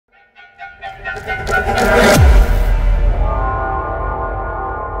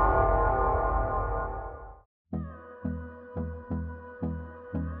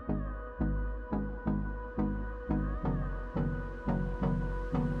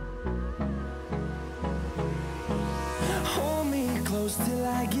till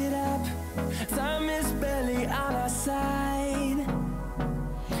I get up. Time is barely on our side.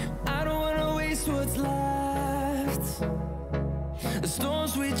 I don't wanna waste what's left. The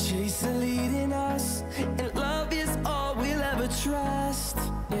storms we chase are leading us, and love is all we'll ever trust.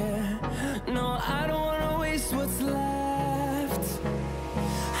 Yeah, no, I don't wanna waste what's left.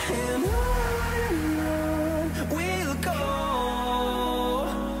 And on we'll go,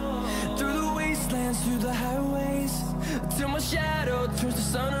 through the wastelands, through the highways, till my shadow turns to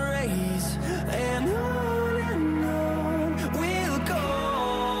sun rays. And on we'll go,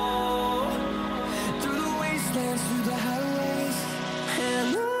 through the wastelands, through the highways,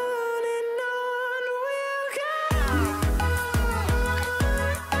 and on we'll go.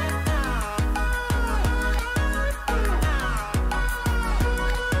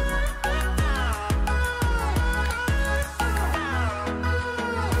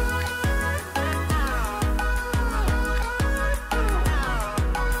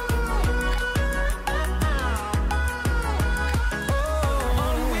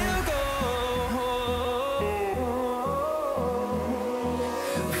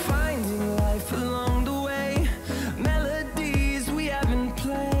 Finding life along the way, melodies we haven't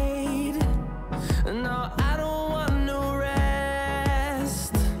played. No, I don't want no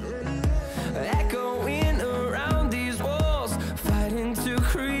rest. Echoing around these walls, fighting to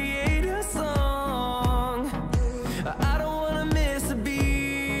create a song. I don't wanna miss a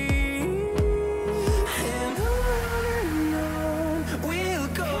beat. And on we'll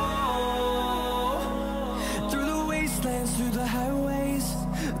go, through the wastelands, through the highways,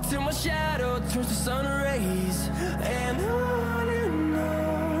 till my shadow turns to sun rays. And on